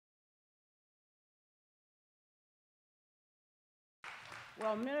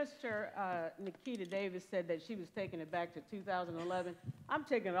Well, Minister Nikita Davis said that she was taking it back to 2011. I'm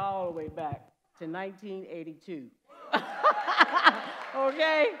taking it all the way back to 1982.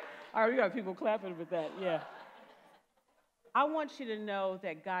 Okay? All right, we got people clapping with that, yeah. I want you to know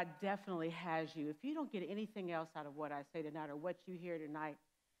that God definitely has you. If you don't get anything else out of what I say tonight or what you hear tonight,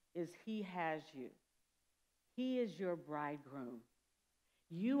 is He has you. He is your bridegroom.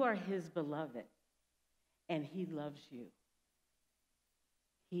 You are His beloved, and He loves you.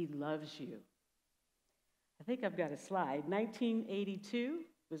 He loves you. I think I've got a slide. 1982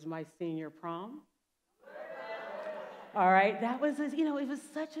 was my senior prom. All right, that was, it was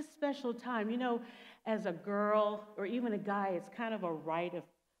such a special time. As a girl or even a guy, it's kind of a rite of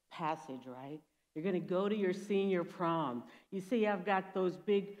passage, right? You're going to go to your senior prom. You see, I've got those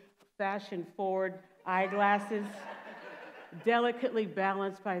big fashion-forward eyeglasses, delicately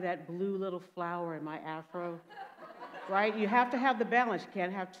balanced by that blue little flower in my afro, right? You have to have the balance. You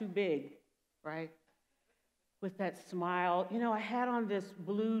can't have too big, right? With that smile. I had on this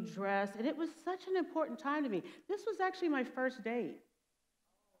blue dress, and it was such an important time to me. This was actually my first date.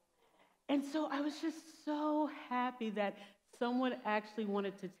 And so I was just so happy that someone actually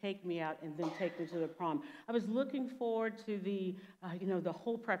wanted to take me out and then take me to the prom. I was looking forward to the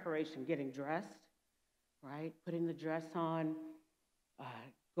whole preparation, getting dressed, right? Putting the dress on,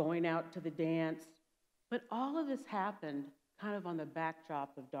 going out to the dance. But all of this happened kind of on the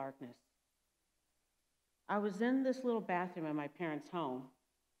backdrop of darkness. I was in this little bathroom in my parents' home,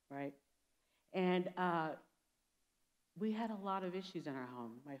 right? And we had a lot of issues in our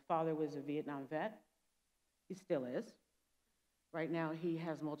home. My father was a Vietnam vet. He still is. Right now, he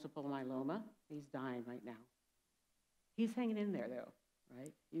has multiple myeloma. He's dying right now. He's hanging in there, though,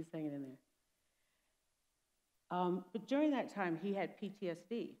 right? He's hanging in there. But during that time, he had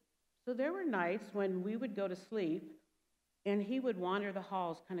PTSD. So there were nights when we would go to sleep, and he would wander the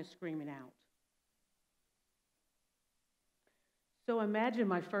halls kind of screaming out. So imagine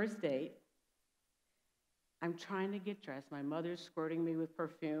my first date. I'm trying to get dressed. My mother's squirting me with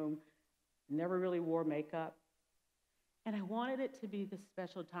perfume, never really wore makeup. And I wanted it to be this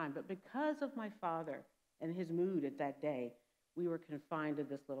special time. But because of my father and his mood at that day, we were confined to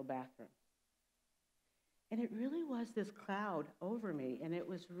this little bathroom. And it really was this cloud over me, and it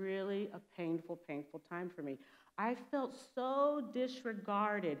was really a painful, painful time for me. I felt so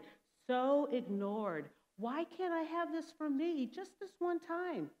disregarded, so ignored. Why can't I have this for me just this one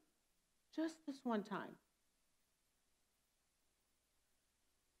time? Just this one time.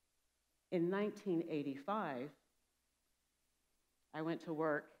 In 1985, I went to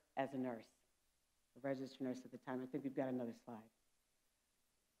work as a nurse, a registered nurse at the time. I think we've got another slide.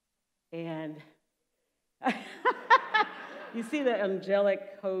 And you see the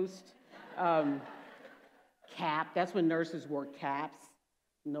angelic host cap. That's when nurses wore caps.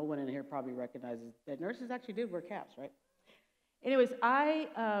 No one in here probably recognizes that nurses actually did wear caps, right? Anyways, I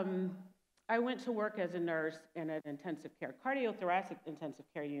went to work as a nurse in an intensive care, cardiothoracic intensive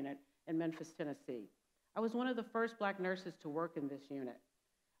care unit in Memphis, Tennessee. I was one of the first Black nurses to work in this unit.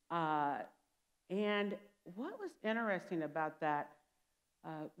 And what was interesting about that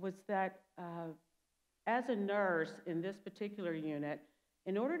was that as a nurse in this particular unit,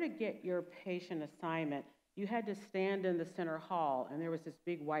 in order to get your patient assignment, you had to stand in the center hall, and there was this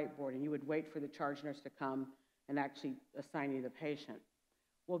big whiteboard, and you would wait for the charge nurse to come and actually assign you the patient.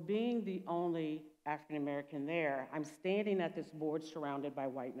 Well, being the only African American there, I'm standing at this board surrounded by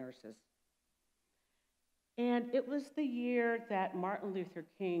white nurses. And it was the year that Martin Luther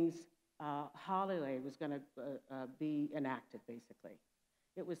King's holiday was going to be enacted, basically.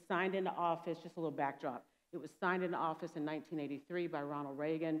 It was signed into office, just a little backdrop. It was signed into office in 1983 by Ronald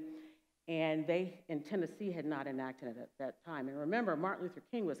Reagan, and they, in Tennessee, had not enacted it at that time. And remember, Martin Luther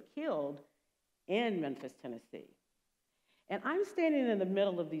King was killed in Memphis, Tennessee. And I'm standing in the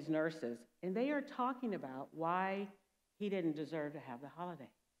middle of these nurses, and they are talking about why he didn't deserve to have the holiday.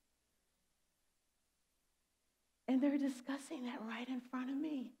 And they're discussing that right in front of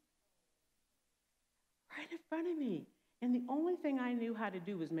me. Right in front of me. And the only thing I knew how to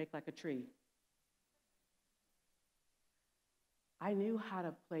do was make like a tree. I knew how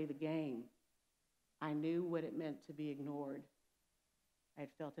to play the game. I knew what it meant to be ignored. I had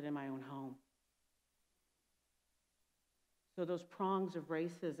felt it in my own home. So those prongs of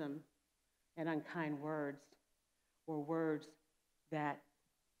racism and unkind words were words that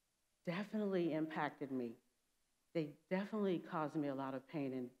definitely impacted me. They definitely caused me a lot of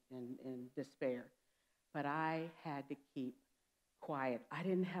pain and despair. But I had to keep quiet. I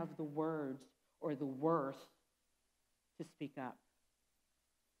didn't have the words or the worth to speak up.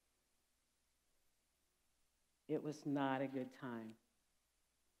 It was not a good time.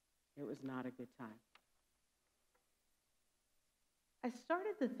 It was not a good time. I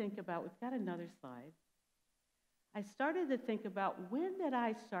started to think about, we've got another slide. I started to think about, when did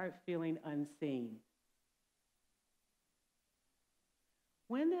I start feeling unseen?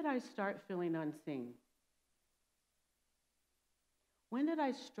 When did I start feeling unseen? When did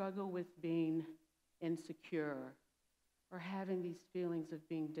I struggle with being insecure or having these feelings of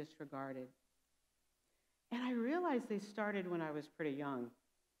being disregarded? And I realized they started when I was pretty young.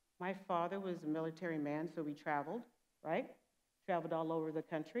 My father was a military man, so we traveled, right? Traveled all over the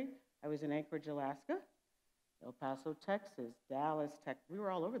country. I was in Anchorage, Alaska, El Paso, Texas, Dallas, Texas. We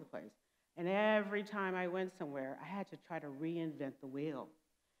were all over the place. And every time I went somewhere, I had to try to reinvent the wheel.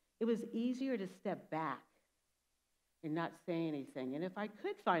 It was easier to step back and not say anything. And if I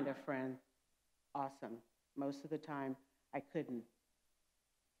could find a friend, awesome. Most of the time, I couldn't.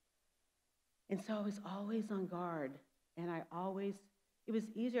 And so I was always on guard. And it was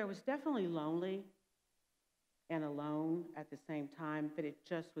easier. I was definitely lonely and alone at the same time, but it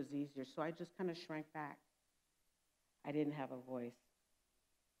just was easier. So I just kind of shrank back. I didn't have a voice.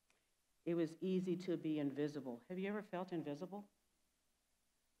 It was easy to be invisible. Have you ever felt invisible?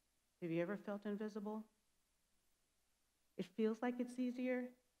 Have you ever felt invisible? It feels like it's easier,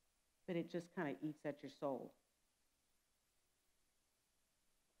 but it just kind of eats at your soul.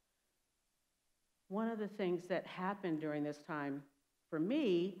 One of the things that happened during this time for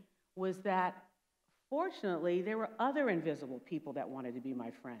me was that, fortunately, there were other invisible people that wanted to be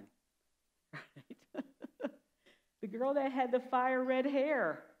my friend. Right? The girl that had the fire red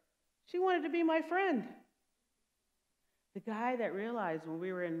hair, she wanted to be my friend. The guy that realized when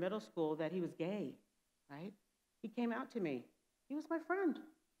we were in middle school that he was gay, right? He came out to me. He was my friend.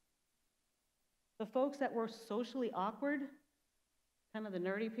 The folks that were socially awkward, kind of the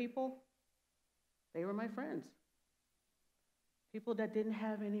nerdy people, they were my friends. People that didn't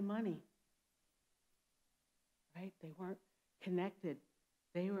have any money, right? They weren't connected.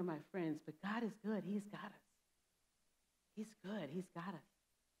 They were my friends. But God is good. He's got us. He's good. He's got us.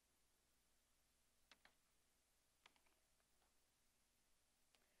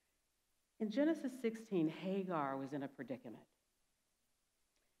 In Genesis 16, Hagar was in a predicament.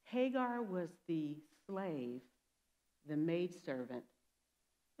 Hagar was the slave, the maidservant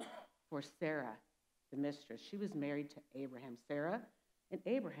for Sarah, the mistress. She was married to Abraham. Sarah and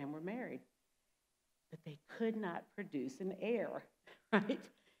Abraham were married, but they could not produce an heir, right?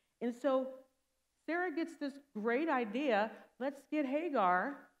 And so Sarah gets this great idea, let's get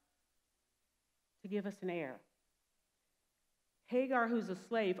Hagar to give us an heir. Hagar, who's a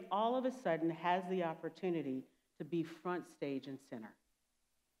slave, all of a sudden has the opportunity to be front stage and center.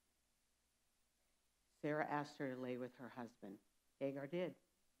 Sarah asked her to lay with her husband. Hagar did.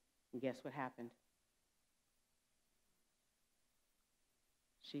 And guess what happened?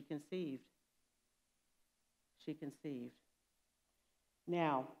 She conceived. She conceived.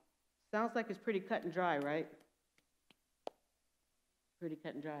 Now, sounds like it's pretty cut and dry, right? Pretty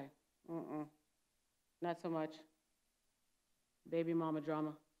cut and dry. Not so much. Baby mama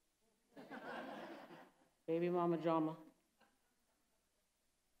drama. Baby mama drama.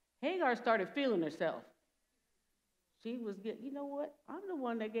 Hagar started feeling herself. She was getting, you know what? I'm the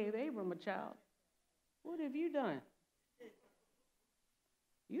one that gave Abram a child. What have you done?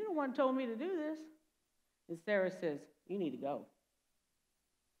 You the one told me to do this. And Sarah says, you need to go.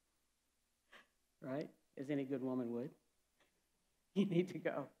 Right? As any good woman would. You need to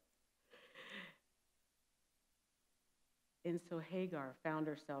go. And so Hagar found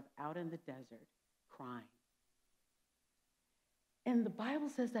herself out in the desert crying. And the Bible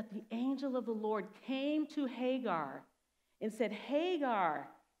says that the angel of the Lord came to Hagar and said, Hagar,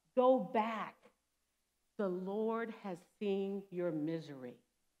 go back. The Lord has seen your misery.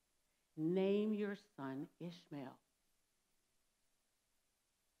 Name your son Ishmael.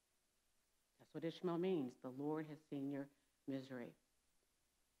 That's what Ishmael means. The Lord has seen your misery.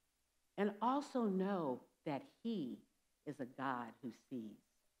 And also know that he is a God who sees.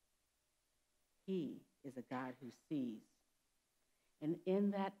 He is a God who sees. And in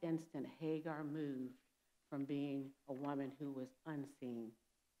that instant, Hagar moved from being a woman who was unseen,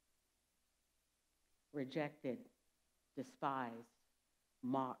 rejected, despised,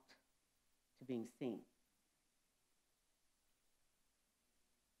 mocked, to being seen.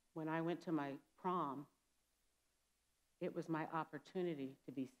 When I went to my prom, it was my opportunity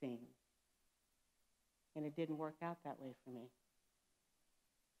to be seen. And it didn't work out that way for me.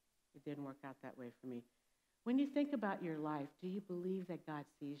 It didn't work out that way for me. When you think about your life, do you believe that God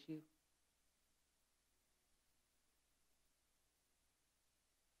sees you?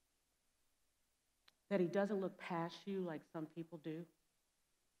 That he doesn't look past you like some people do?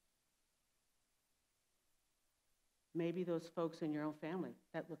 Maybe those folks in your own family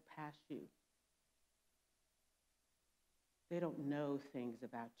that look past you. They don't know things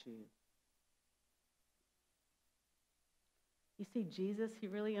about you. You see, Jesus, he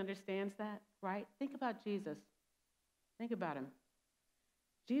really understands that, right? Think about Jesus. Think about him.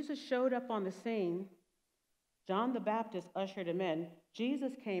 Jesus showed up on the scene. John the Baptist ushered him in.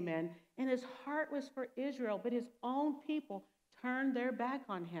 Jesus came in, and his heart was for Israel, but his own people turned their back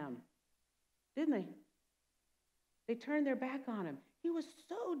on him, didn't they? They turned their back on him. He was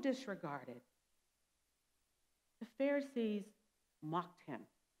so disregarded. The Pharisees mocked him.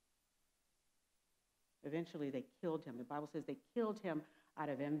 Eventually, they killed him. The Bible says they killed him out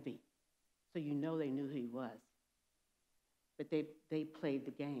of envy. So you know they knew who he was. But they played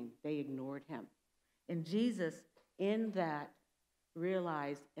the game. They ignored him. And Jesus, in that,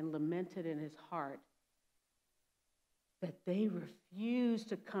 realized and lamented in his heart that they refused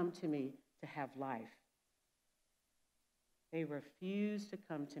to come to me to have life. They refused to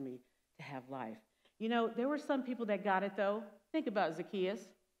come to me to have life. You know, there were some people that got it, though. Think about Zacchaeus.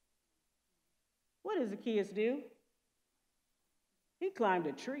 What did Zacchaeus do? He climbed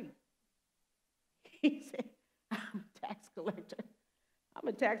a tree. He said, I'm a tax collector. I'm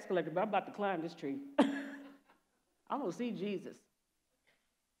a tax collector, but I'm about to climb this tree. I'm going to see Jesus.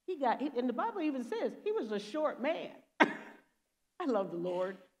 And the Bible even says he was a short man. I love the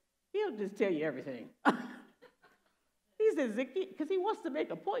Lord. He'll just tell you everything. He says, Zacchaeus, because he wants to make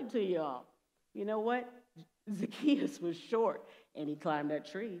a point to y'all. You know what? Zacchaeus was short, and he climbed that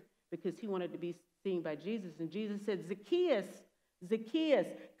tree because he wanted to be seen by Jesus. And Jesus said, Zacchaeus, Zacchaeus,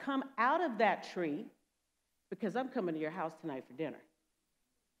 come out of that tree because I'm coming to your house tonight for dinner.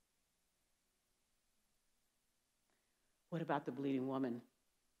 What about the bleeding woman?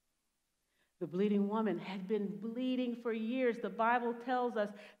 The bleeding woman had been bleeding for years. The Bible tells us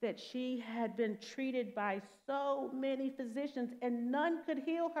that she had been treated by so many physicians and none could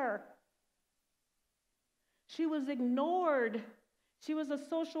heal her. She was ignored. She was a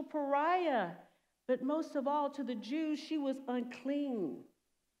social pariah. But most of all, to the Jews, she was unclean.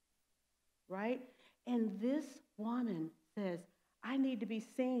 Right? And this woman says, I need to be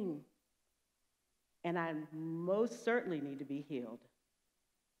seen. And I most certainly need to be healed.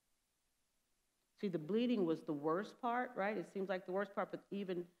 See, the bleeding was the worst part, right? It seems like the worst part, but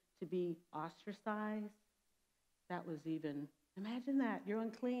even to be ostracized, that was even, imagine that. You're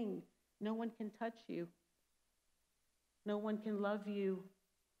unclean. No one can touch you. No one can love you.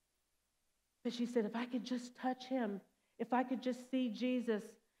 But she said, if I could just touch him, if I could just see Jesus,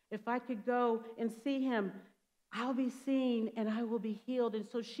 if I could go and see him, I'll be seen and I will be healed. And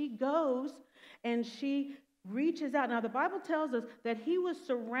so she goes and she reaches out. Now, the Bible tells us that he was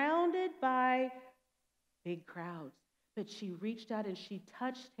surrounded by big crowds. But she reached out and she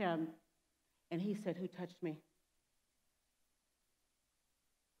touched him. And he said, who touched me?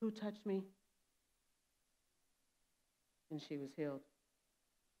 Who touched me? And she was healed.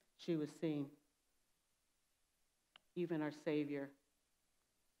 She was seen. Even our Savior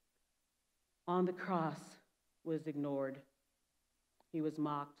on the cross was ignored. He was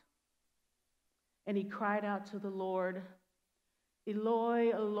mocked. And he cried out to the Lord,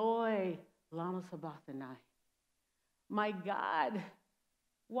 Eloi, Eloi, lama sabachthani. My God,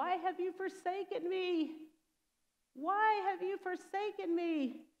 why have you forsaken me? Why have you forsaken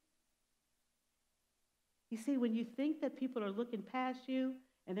me? You see, when you think that people are looking past you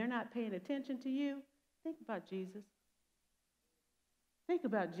and they're not paying attention to you, think about Jesus. Think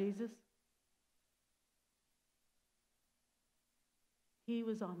about Jesus. He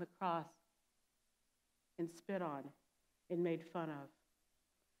was on the cross and spit on and made fun of.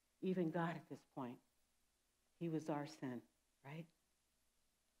 Even God at this point. He was our sin, right?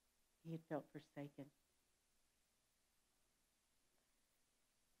 He had felt forsaken.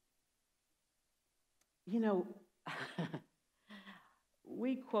 You know,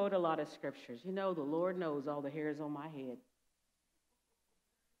 we quote a lot of scriptures. You know, the Lord knows all the hairs on my head.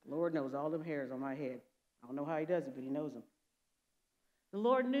 The Lord knows all them hairs on my head. I don't know how he does it, but he knows them. The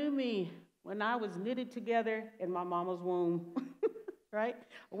Lord knew me when I was knitted together in my mama's womb, right?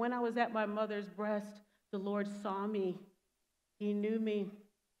 When I was at my mother's breast, the Lord saw me. He knew me.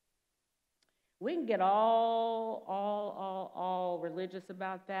 We can get all religious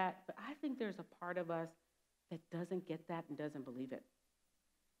about that, but I think there's a part of us that doesn't get that and doesn't believe it.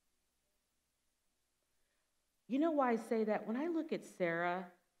 You know why I say that? When I look at Sarah,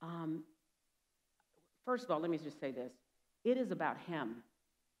 first of all, let me just say this. It is about him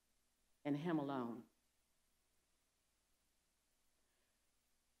and him alone.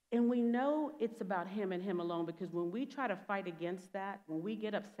 And we know it's about him and him alone because when we try to fight against that, when we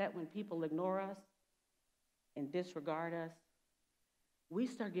get upset when people ignore us, and disregard us, we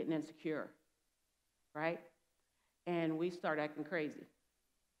start getting insecure, right? And we start acting crazy.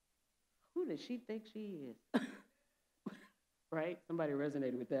 Who does she think she is? Right? Somebody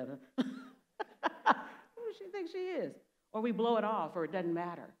resonated with that, huh? Who does she think she is? Or we blow it off, or it doesn't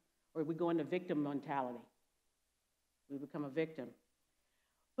matter. Or we go into victim mentality. We become a victim.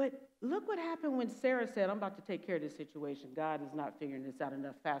 But look what happened when Sarah said, I'm about to take care of this situation. God is not figuring this out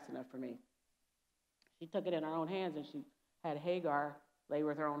fast enough for me. She took it in her own hands, and she had Hagar lay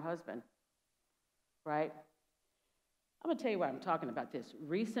with her own husband, right? I'm going to tell you why I'm talking about this.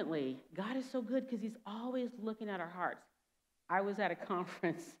 Recently, God is so good because he's always looking at our hearts. I was at a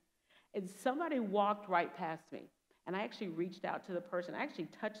conference, and somebody walked right past me, and I actually reached out to the person. I actually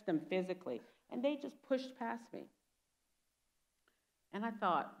touched them physically, and they just pushed past me. And I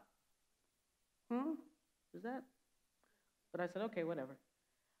thought, is that? But I said, okay, whatever.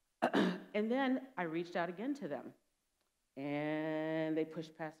 And then I reached out again to them, and they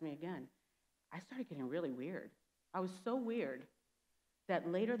pushed past me again. I started getting really weird. I was so weird that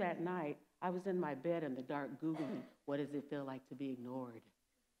later that night, I was in my bed in the dark Googling, what does it feel like to be ignored?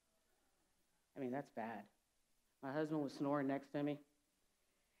 I mean, that's bad. My husband was snoring next to me.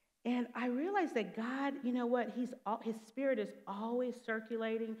 And I realized that God, you know what, his spirit is always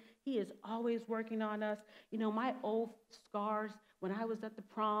circulating. He is always working on us. You know, my old scars, when I was at the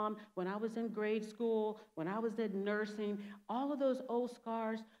prom, when I was in grade school, when I was in nursing, all of those old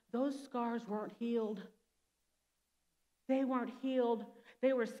scars, those scars weren't healed. They weren't healed.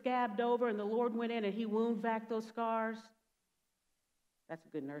 They were scabbed over, and the Lord went in and he wound back those scars. That's a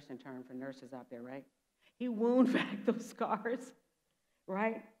good nursing term for nurses out there, right? He wound back those scars,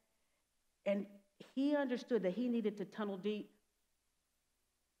 right? And he understood that he needed to tunnel deep.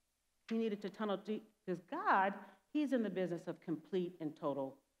 He needed to tunnel deep because God, he's in the business of complete and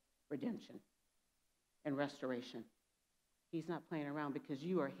total redemption and restoration. He's not playing around because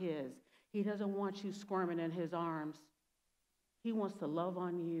you are his. He doesn't want you squirming in his arms. He wants to love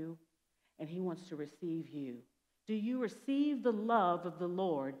on you, and he wants to receive you. Do you receive the love of the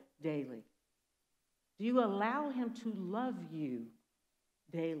Lord daily? Do you allow him to love you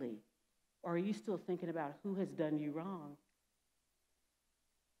daily? Or are you still thinking about who has done you wrong?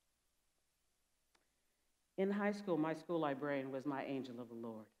 In high school, my school librarian was my angel of the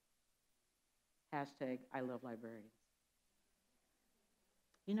Lord. Hashtag, I love librarians.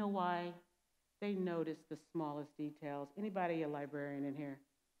 You know why? They notice the smallest details. Anybody a librarian in here?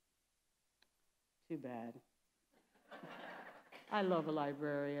 Too bad. I love a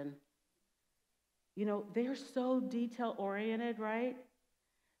librarian. You know, they're so detail-oriented, right?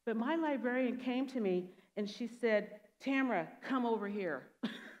 But my librarian came to me, and she said, Tamara, come over here.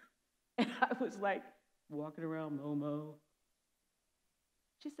 And I was like, walking around, Momo.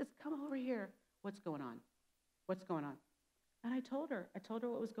 She says, come over here. What's going on? What's going on? And I told her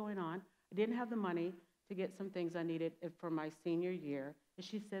what was going on. I didn't have the money to get some things I needed for my senior year. And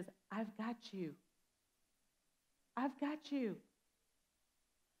she says, I've got you. I've got you.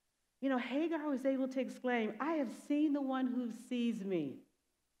 You know, Hagar was able to exclaim, I have seen the one who sees me.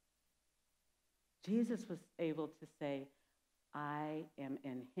 Jesus was able to say, I am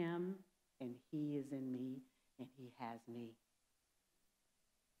in him, and he is in me, and he has me.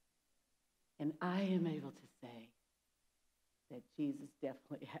 And I am able to say that Jesus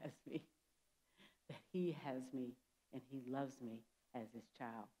definitely has me, that he has me, and he loves me as his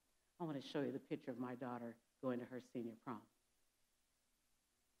child. I want to show you the picture of my daughter going to her senior prom.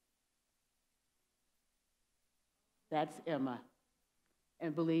 That's Emma.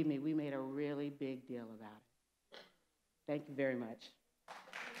 And believe me, we made a really big deal about it. Thank you very much.